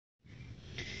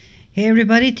Hey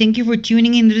everybody, thank you for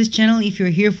tuning into this channel. If you're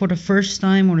here for the first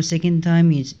time or the second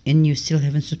time and you still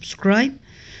haven't subscribed,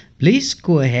 please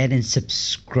go ahead and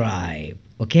subscribe.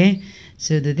 Okay,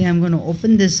 so today I'm going to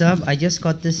open this up. I just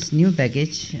got this new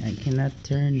package. I cannot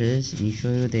turn this and show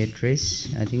you the address.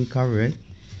 I didn't cover it,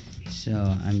 so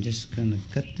I'm just going to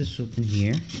cut this open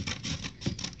here.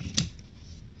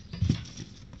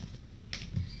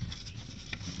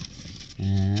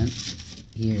 And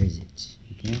here is it.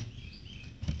 Okay,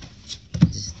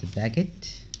 this is the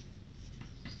packet.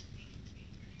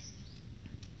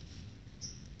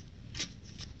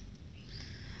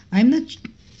 I'm not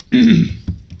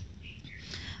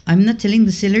I'm not telling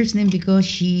the seller's name because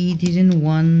she didn't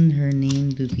want her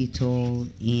name to be told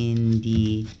in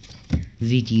the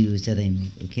videos that I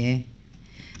make, okay?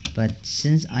 But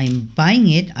since I'm buying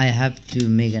it, I have to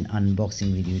make an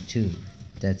unboxing video too.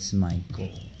 That's my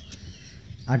goal.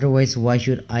 Otherwise, why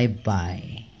should I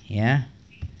buy? Yeah.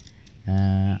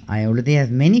 I already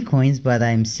have many coins, but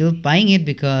I'm still buying it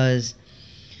because,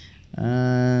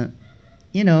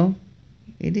 you know,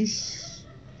 it is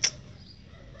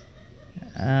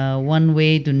one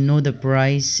way to know the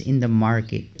price in the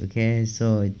market. Okay,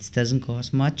 so it doesn't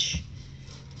cost much,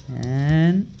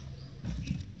 and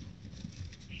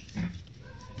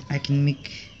I can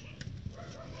make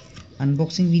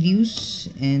unboxing videos,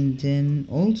 and then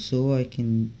also I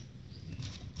can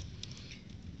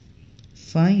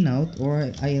find out,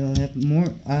 or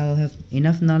I'll have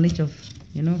enough knowledge of,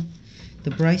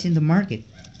 the price in the market.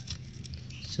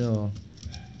 So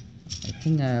I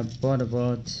think I bought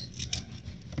about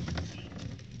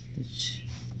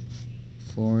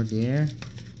 4 there.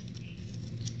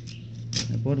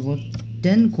 I bought about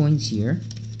 10 coins here.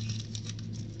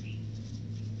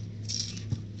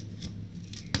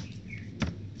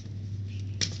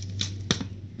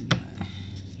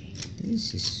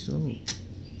 This is so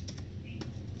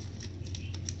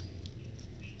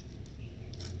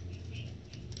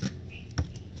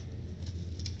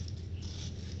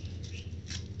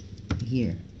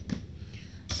here.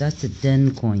 That's the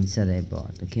 10 coins that I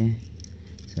bought. Okay,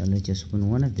 so let's just open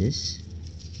one of this.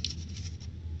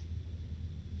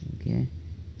 Okay,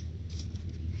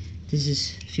 this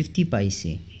is 50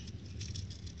 paise.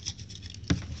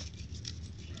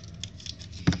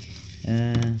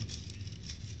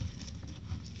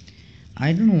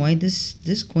 I don't know why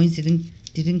this coins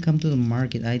didn't come to the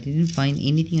market. I didn't find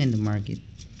anything in the market.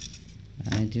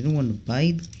 I didn't want to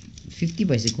buy 50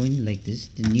 paise coin like this,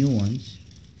 the new ones,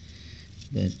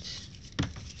 but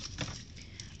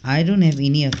I don't have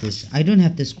any of this. I don't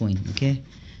have this coin. Okay,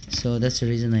 so that's the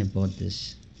reason I bought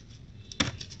this.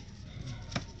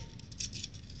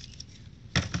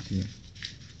 Here,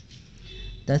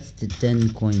 that's the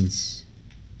 10 coins.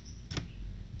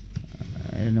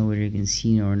 I don't know whether you can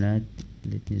see or not.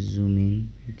 Let me zoom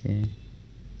in. Okay,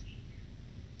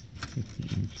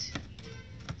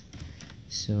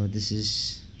 so this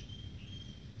is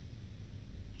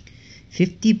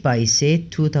 50 paise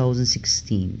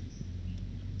 2016.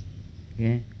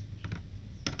 Okay,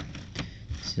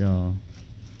 so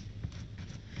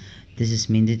this is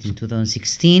minted in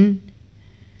 2016,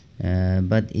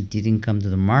 but it didn't come to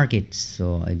the market,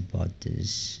 so I bought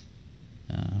this.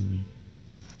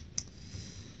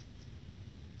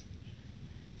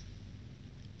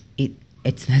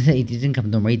 It's not that it didn't come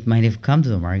to the market. It might have come to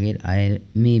the market. I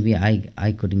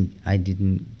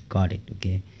didn't got it.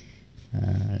 Okay,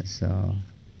 so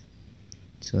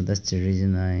that's the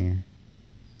reason I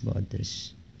bought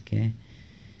this. Okay,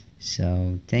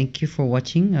 so thank you for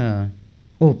watching.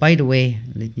 Oh, by the way,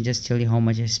 let me just tell you how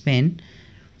much I spent.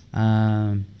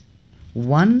 One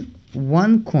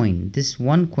coin. This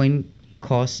one coin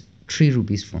cost 3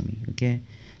 rupees for me. Okay,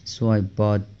 so I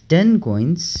bought 10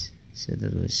 coins. So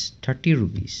that was 30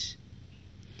 rupees,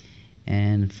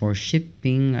 and for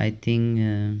shipping I think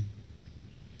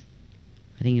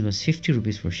it was 50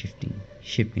 rupees for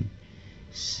shipping.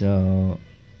 So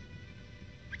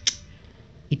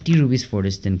 80 rupees for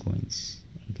this 10 coins.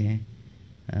 Okay,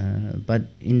 but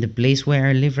in the place where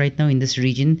I live right now, in this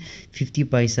region, 50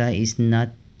 paise is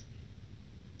not,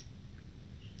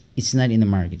 it's not in the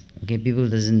market. Okay, people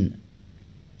doesn't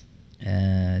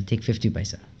take 50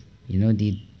 paise.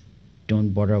 They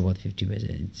don't bother about 50 paise.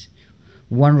 It's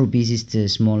 1 rupees is the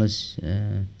smallest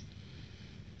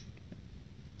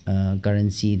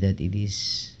currency that it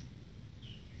is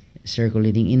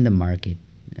circulating in the market,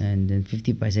 and then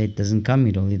 50 paise, it doesn't come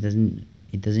at all. It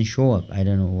doesn't show up. I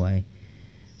don't know why.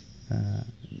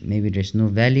 Maybe there's no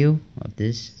value of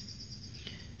this.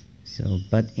 So,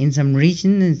 but in some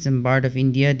region, in some part of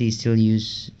India, they still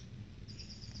use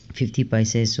 50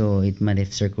 paise, so it might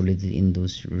have circulated in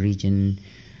those region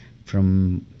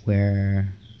from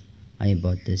where I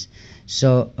bought this.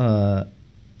 So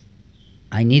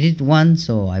I needed one,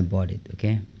 so I bought it.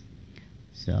 Okay,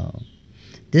 so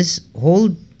this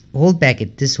whole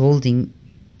packet, this whole thing,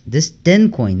 this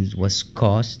 10 coins was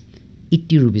cost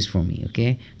 80 rupees for me.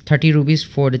 Okay, 30 rupees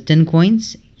for the 10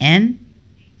 coins, and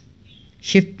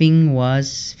shipping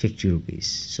was 50 rupees.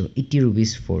 So 80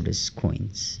 rupees for this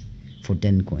coins, for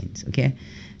 10 coins. Okay,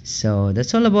 so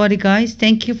that's all about it, guys.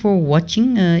 Thank you for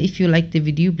watching. If you like the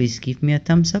video, please give me a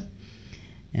thumbs up,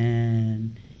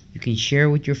 and you can share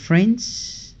with your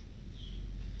friends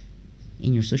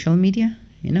in your social media,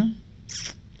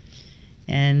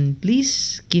 and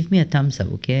please give me a thumbs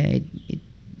up. Okay,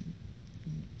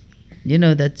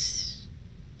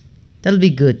 that'll be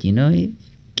good.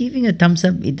 Giving a thumbs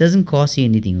up, it doesn't cost you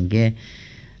anything. Okay,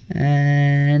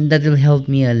 and that will help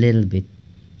me a little bit.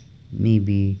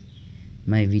 Maybe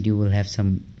my video will have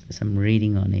some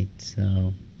rating on it.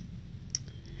 So,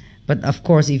 but of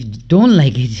course, if you don't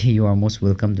like it, you are most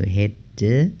welcome to hit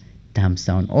the thumbs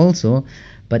down also.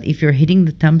 But if you're hitting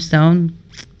the thumbs down,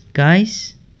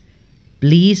 guys,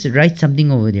 please write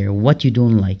something over there what you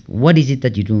don't like. What is it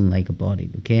that you don't like about it?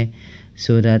 Okay,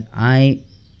 so that I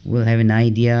will have an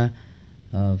idea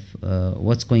of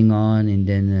what's going on, and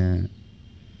then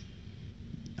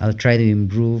I'll try to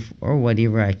improve or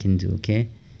whatever I can do. Okay,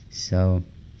 so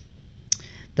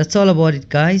that's all about it,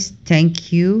 guys.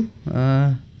 Thank you.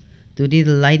 Today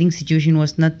the lighting situation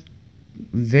was not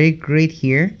very great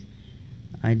here.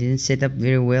 I didn't set up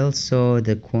very well, so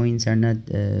the coins are not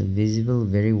visible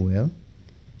very well.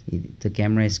 The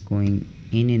camera is going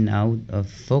in and out of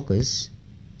focus.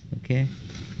 Okay,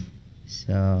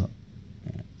 so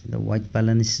the white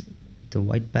balance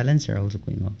are also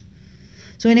going off.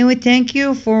 So anyway, thank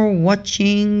you for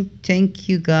watching. Thank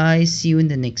you, guys. See you in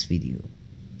the next video.